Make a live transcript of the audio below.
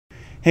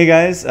Hey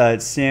guys,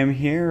 it's Sam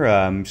here.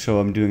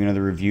 So I'm doing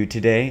another review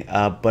today,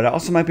 but I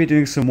also might be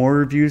doing some more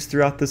reviews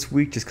throughout this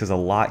week just because a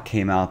lot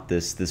came out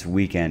this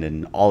weekend,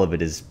 and all of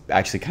it is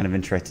actually kind of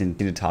interesting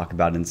to talk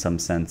about in some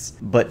sense.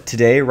 But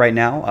today, right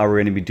now, we're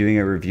going to be doing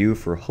a review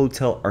for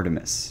Hotel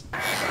Artemis.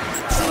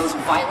 It's the most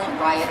violent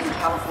riot in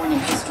California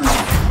history.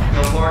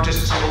 The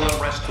largest civil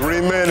unrest. 3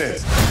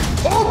 minutes.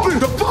 Open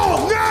the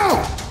vault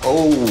now!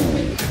 Oh,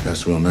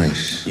 that's real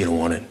nice. You don't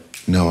want it?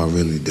 No, I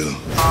really do.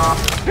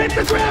 Hit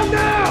the ground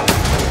now!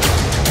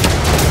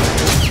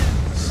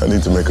 I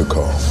need to make a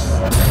call.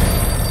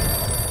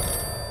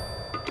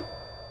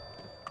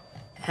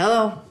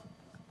 Hello.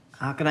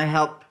 How can I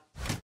help?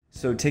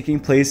 So taking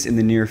place in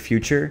the near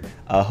future,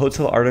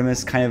 Hotel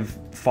Artemis kind of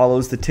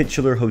follows the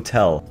titular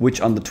hotel,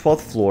 which on the 12th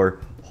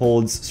floor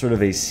holds sort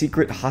of a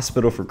secret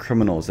hospital for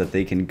criminals that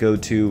they can go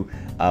to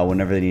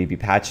whenever they need to be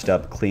patched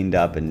up, cleaned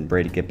up, and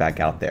ready to get back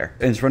out there.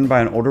 And it's run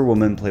by an older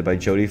woman played by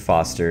Jodie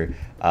Foster,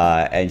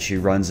 and she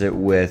runs it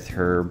with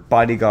her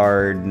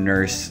bodyguard,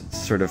 nurse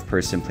sort of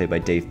person played by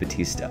Dave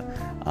Bautista.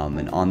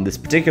 And on this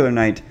particular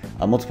night,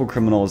 multiple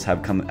criminals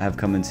have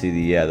come into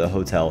the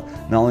hotel,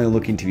 not only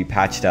looking to be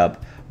patched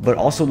up, but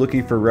also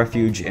looking for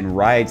refuge in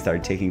riots that are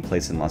taking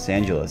place in Los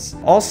Angeles.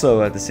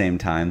 Also, at the same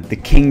time, the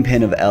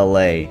kingpin of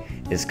LA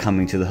is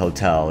coming to the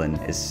hotel,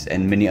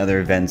 and many other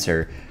events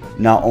are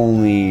not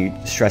only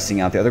stressing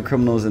out the other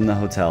criminals in the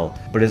hotel,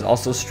 but is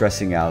also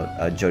stressing out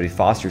Jodie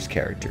Foster's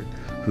character,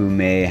 who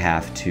may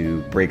have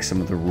to break some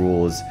of the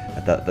rules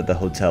that the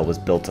hotel was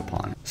built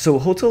upon. So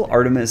Hotel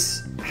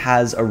Artemis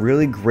has a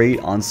really great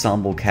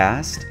ensemble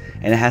cast,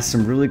 and it has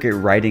some really great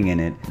writing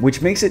in it,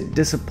 which makes it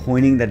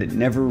disappointing that it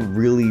never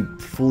really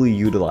fully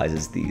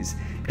utilizes these.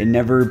 It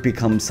never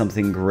becomes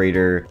something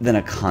greater than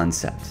a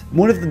concept.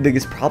 One of the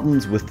biggest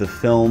problems with the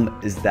film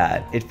is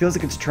that it feels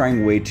like it's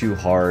trying way too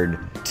hard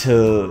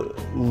to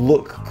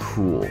look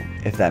cool,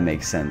 if that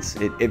makes sense.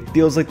 It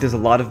feels like there's a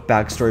lot of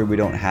backstory we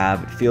don't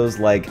have. It feels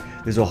like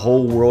there's a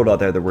whole world out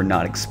there that we're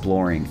not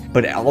exploring.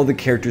 But all the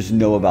characters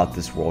know about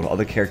this world. All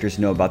the characters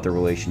know about their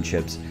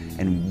relationships,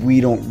 and we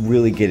don't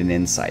really get an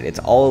insight. It's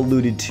all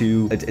alluded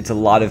to. It's a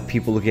lot of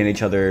people looking at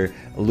each other,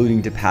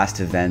 alluding to past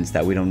events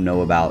that we don't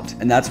know about.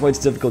 And that's why it's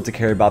difficult to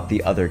care about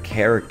the other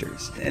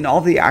characters. And all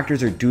the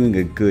actors are doing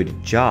a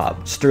good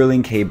job.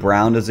 Sterling K.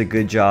 Brown does a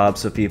good job.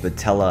 Sophia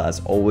Boutella, as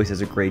always,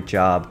 does a great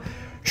job.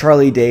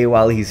 Charlie Day,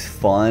 while he's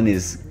fun,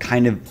 is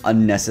kind of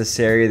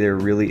unnecessary. There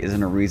really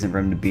isn't a reason for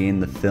him to be in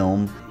the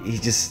film.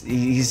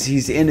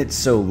 He's in it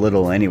so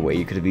little anyway.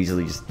 You could have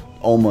easily just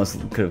almost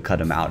could have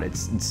cut him out.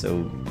 It's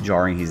so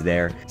jarring he's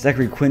there.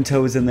 Zachary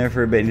Quinto is in there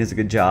for a bit and he does a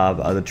good job.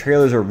 The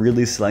trailers are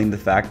really selling the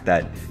fact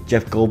that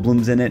Jeff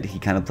Goldblum's in it. He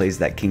kind of plays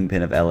that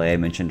kingpin of LA I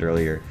mentioned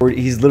earlier.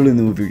 He's literally in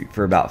the movie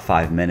for about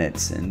 5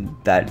 minutes, and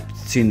that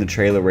scene in the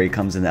trailer where he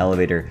comes in the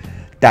elevator,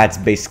 that's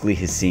basically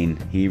his scene.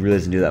 He really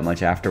doesn't do that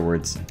much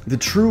afterwards. The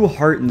true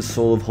heart and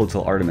soul of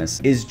Hotel Artemis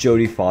is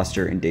Jodie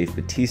Foster and Dave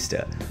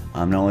Bautista.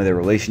 Not only their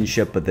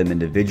relationship, but them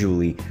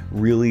individually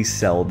really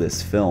sell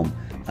this film.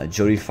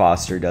 Jodie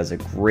Foster does a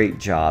great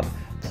job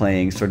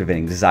playing sort of an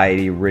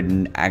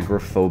anxiety-ridden,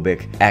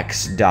 agoraphobic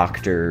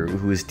ex-doctor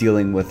who is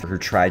dealing with her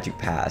tragic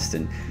past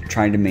and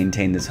trying to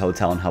maintain this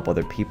hotel and help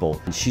other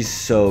people. And she's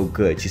so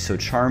good. She's so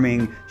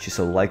charming. She's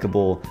so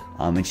likable.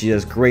 And she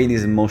does great in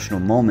these emotional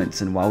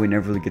moments. And while we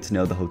never really get to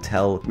know the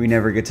hotel, we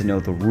never get to know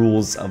the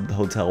rules of the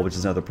hotel, which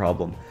is another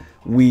problem.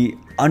 We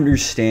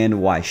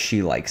understand why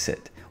she likes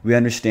it. We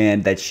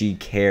understand that she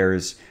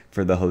cares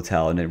for the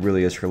hotel, and it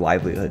really is her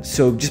livelihood.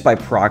 So just by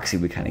proxy,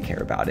 we kind of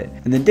care about it.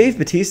 And then Dave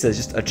Bautista is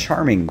just a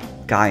charming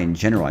guy in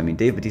general. I mean,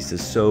 Dave Bautista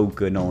is so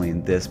good not only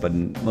in this, but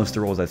in most of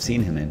the roles I've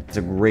seen him in. It's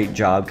a great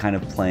job kind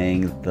of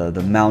playing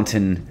the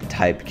mountain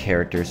type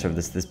character, sort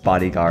of this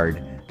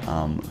bodyguard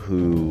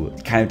who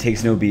kind of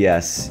takes no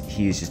BS.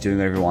 He's just doing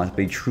whatever he wants,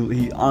 but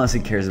he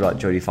honestly cares about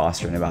Jodie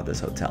Foster and about this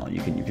hotel.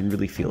 You can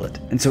really feel it.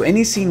 And so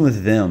any scene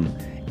with them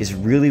is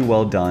really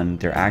well done.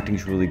 Their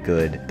acting's really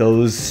good.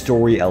 Those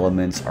story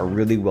elements are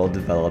really well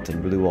developed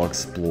and really well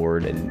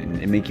explored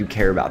and make you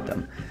care about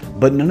them.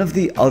 But none of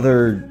the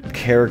other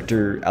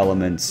character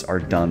elements are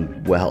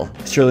done well.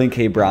 Sterling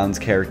K. Brown's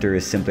character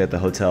is simply at the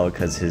hotel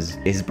because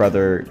his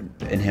brother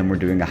and him were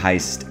doing a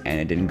heist and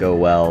it didn't go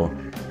well,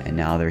 and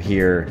now they're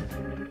here.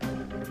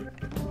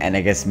 And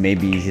I guess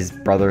maybe his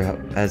brother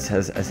has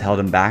held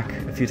him back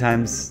a few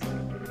times.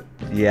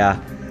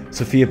 Yeah.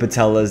 Sophia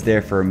Boutella is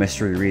there for a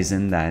mystery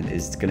reason that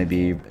is going to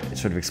be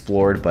sort of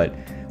explored, but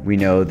we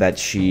know that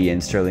she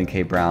and Sterling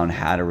K. Brown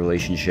had a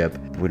relationship.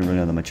 We don't really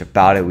know that much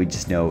about it. We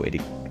just know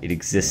it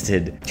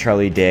existed.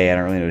 Charlie Day, I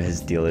don't really know what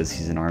his deal is.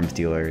 He's an arms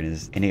dealer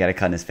and he got a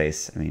cut in his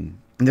face. I mean,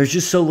 there's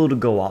just so little to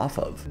go off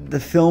of. The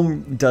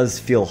film does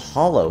feel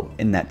hollow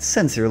in that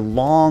sense. There are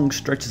long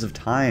stretches of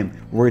time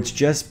where it's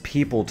just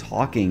people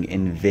talking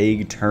in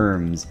vague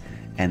terms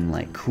and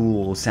like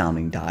cool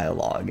sounding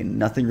dialogue, and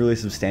nothing really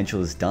substantial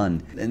is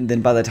done. And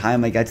then by the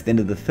time I got to the end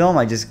of the film,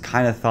 I just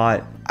kind of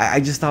thought,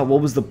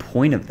 what was the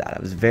point of that? I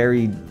was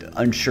very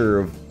unsure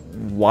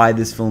of why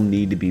this film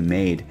needed to be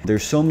made.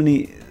 There's so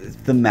many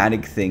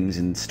thematic things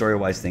and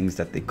story-wise things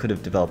that they could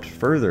have developed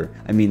further.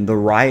 I mean, the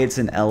riots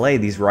in LA,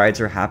 these riots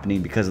are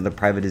happening because of the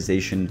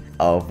privatization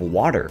of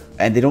water,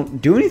 and they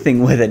don't do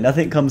anything with it.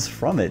 Nothing comes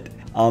from it.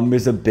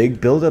 There's a big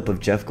buildup of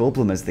Jeff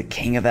Goldblum as the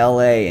king of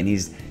LA, and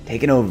he's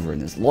taken over,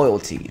 and there's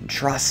loyalty and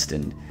trust,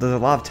 and there's a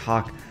lot of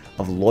talk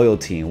of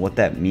loyalty and what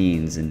that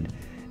means, and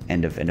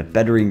of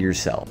bettering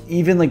yourself.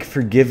 Even like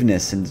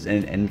forgiveness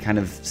and kind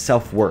of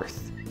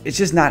self-worth. It's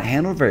just not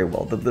handled very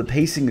well. The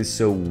pacing is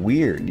so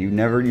weird.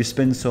 You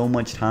spend so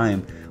much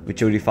time with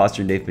Jodie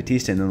Foster and Dave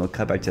Bautista, and then they'll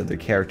cut back to other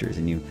characters,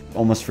 and you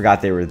almost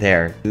forgot they were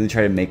there. They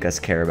try to make us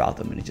care about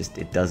them, and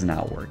it does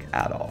not work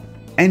at all.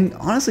 And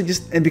honestly,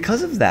 and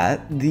because of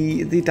that,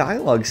 the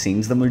dialogue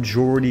scenes, the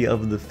majority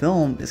of the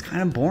film is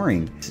kind of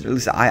boring. At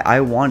least I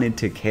wanted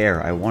to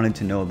care. I wanted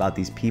to know about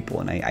these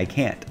people, and I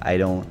can't. I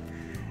don't.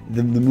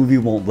 The movie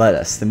won't let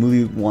us. The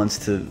movie wants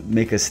to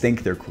make us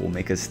think they're cool,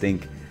 make us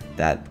think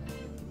that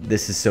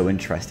this is so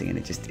interesting, and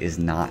it just is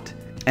not.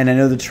 And I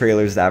know the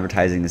trailers, the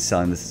advertising is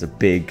selling this as a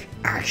big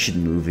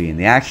action movie, and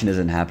the action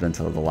doesn't happen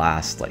until the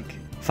last like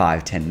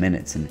 5-10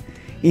 minutes, and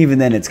even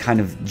then it's kind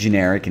of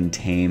generic and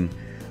tame.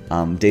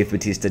 Dave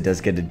Bautista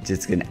does get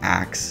an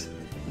axe,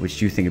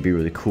 which you think would be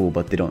really cool,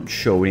 but they don't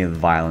show any of the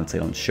violence. They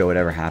don't show it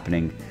ever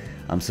happening.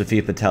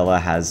 Sofia Boutella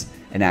has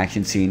an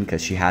action scene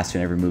because she has to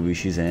in every movie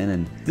she's in,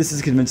 and this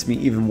has convinced me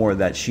even more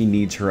that she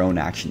needs her own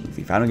action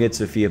movie. If I don't get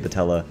Sofia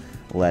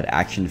Boutella-led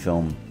action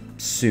film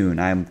soon,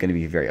 I'm going to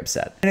be very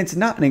upset. And it's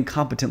not an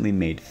incompetently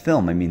made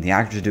film. I mean, the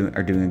actors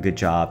are doing a good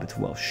job. It's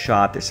well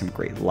shot. There's some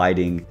great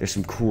lighting. There's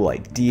some cool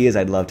ideas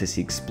I'd love to see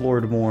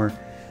explored more.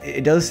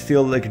 It does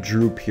feel like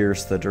Drew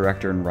Pearce, the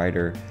director and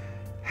writer,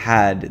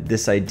 had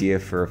this idea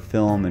for a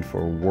film and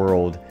for a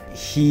world.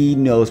 He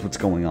knows what's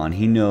going on.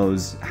 He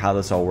knows how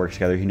this all works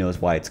together. He knows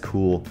why it's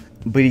cool,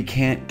 but he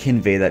can't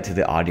convey that to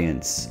the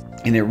audience.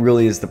 And it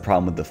really is the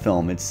problem with the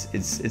film.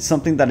 It's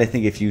something that I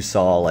think if you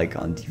saw like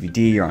on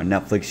DVD or on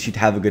Netflix, you'd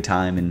have a good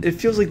time. And it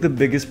feels like the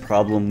biggest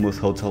problem with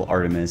Hotel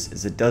Artemis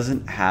is it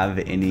doesn't have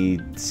any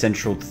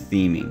central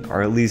theming,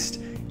 or at least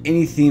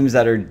any themes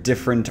that are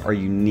different, are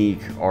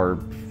unique, are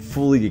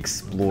fully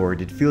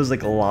explored. It feels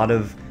like a lot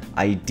of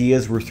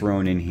ideas were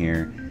thrown in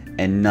here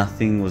and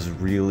nothing was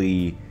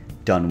really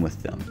done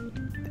with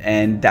them.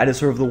 And that is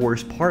sort of the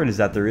worst part, is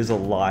that there is a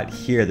lot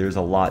here, there's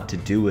a lot to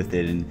do with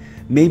it, and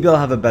maybe I'll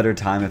have a better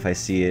time if I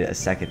see it a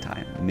second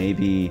time.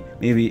 Maybe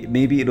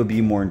it'll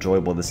be more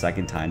enjoyable the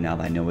second time now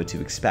that I know what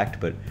to expect,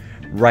 but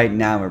right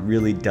now it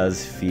really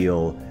does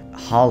feel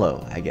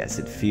hollow, I guess.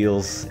 It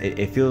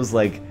feels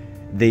like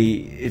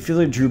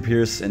Drew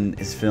Pearce and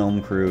his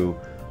film crew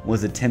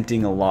was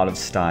attempting a lot of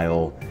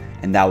style,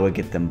 and that would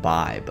get them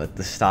by, but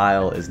the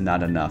style is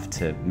not enough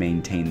to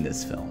maintain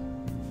this film.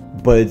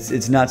 But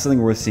it's not something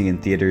worth seeing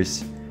in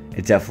theaters.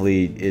 It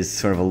definitely is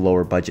sort of a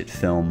lower budget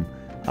film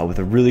with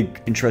a really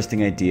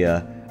interesting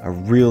idea, a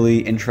really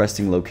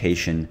interesting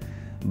location,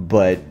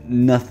 but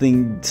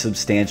nothing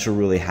substantial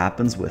really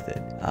happens with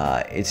it.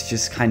 It's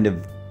just kind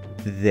of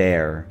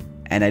there,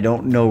 and I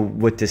don't know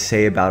what to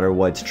say about or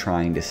what it's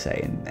trying to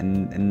say,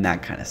 and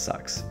that kind of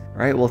sucks.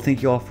 Alright, well,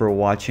 thank you all for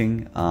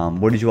watching.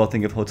 What did you all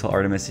think of Hotel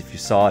Artemis? If you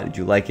saw it, did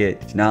you like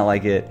it? Did you not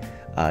like it?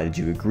 Did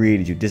you agree?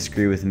 Did you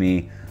disagree with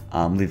me?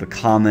 Leave a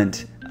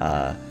comment.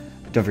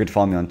 Don't forget to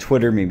follow me on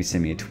Twitter. Maybe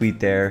send me a tweet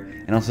there.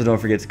 And also don't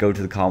forget to go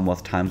to the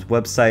Commonwealth Times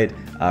website,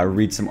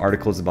 read some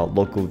articles about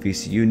local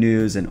VCU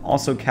news, and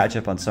also catch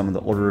up on some of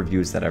the older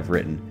reviews that I've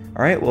written.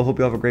 Alright, well, hope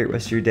you all have a great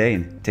rest of your day,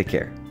 and take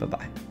care.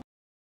 Bye-bye.